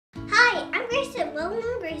Greyson. Welcome to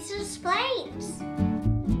Greyson Explains.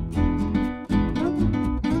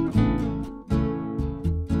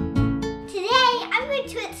 Today I'm going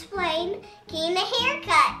to explain getting a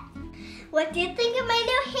haircut. What do you think of my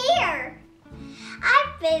new hair?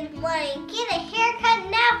 I've been wanting to get a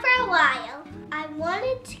haircut now for a while. I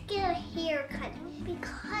wanted to get a haircut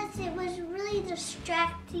because it was really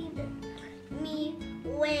distracting me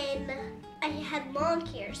when I had long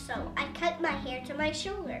hair, so I cut my hair to my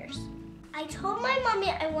shoulders. I told my mommy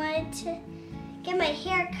I wanted to get my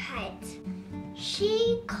hair cut.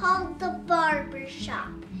 She called the barber shop.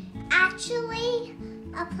 Actually,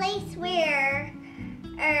 a place where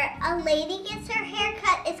a lady gets her hair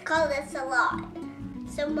cut is called a salon.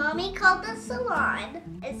 So mommy called the salon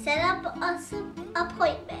and set up an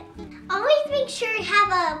appointment. Always make sure you have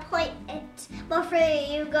an appointment before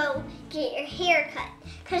you go get your hair cut.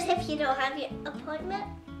 Because if you don't have your appointment,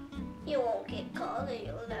 you won't get called and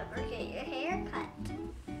you'll never get your hair cut.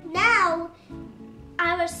 Now,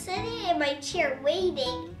 I was sitting in my chair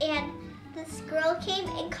waiting and this girl came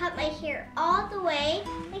and cut my hair all the way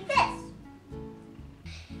like this.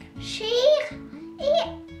 She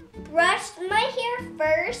brushed my hair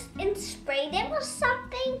first and sprayed it with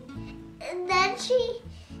something, and then she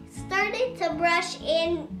started to brush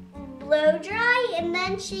and blow dry, and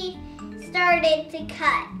then she started to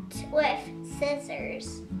cut with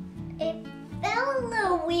scissors. It felt a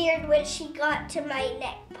little weird when she got to my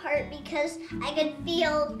neck part because I could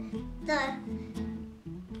feel the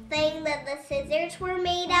thing that the scissors were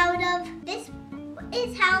made out of. This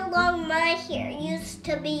is how long my hair used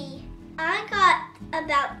to be. I got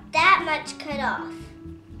about that much cut off.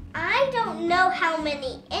 I don't know how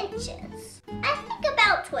many inches. I think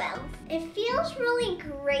about 12. It feels really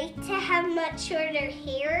great to have much shorter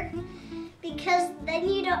hair because then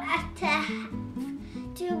you don't have to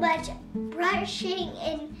do much brushing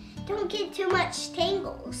and don't get too much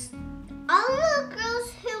tangles. All the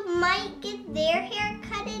girls who might get their hair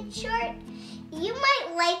cutted short, you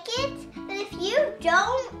might like it, but if you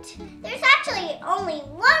don't, there's actually only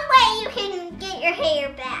one way you can get your hair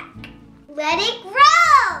back. Let it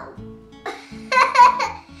grow!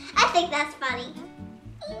 I think that's funny.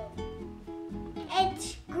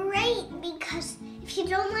 It's great because if you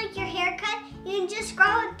don't like your haircut, you can just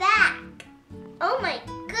grow it back. Oh my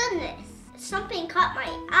goodness, something caught my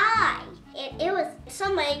eye. And it was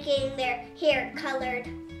somebody getting their hair colored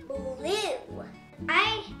blue.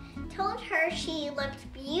 I told her she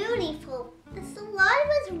looked beautiful. The salon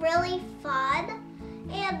was really fun,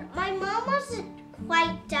 and my mom wasn't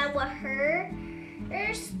quite done with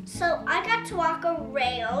hers, so I got to walk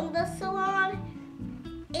around the salon,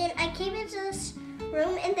 and I came into this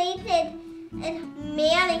room and they did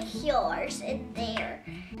manicures in there.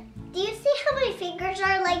 Do you see how my fingers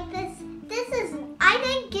are like this? I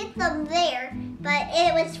didn't get them there, but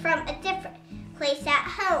it was from a different place at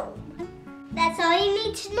home. That's all you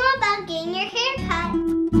need to know about getting your hair cut.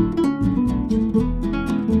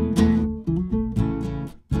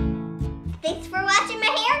 Thanks for watching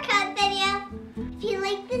my haircut video. If you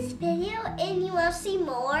like this video and you want to see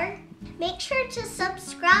more, make sure to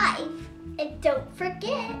subscribe. And don't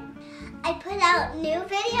forget, I put out new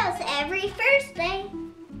videos every Thursday.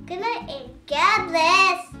 Good night and God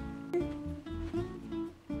bless.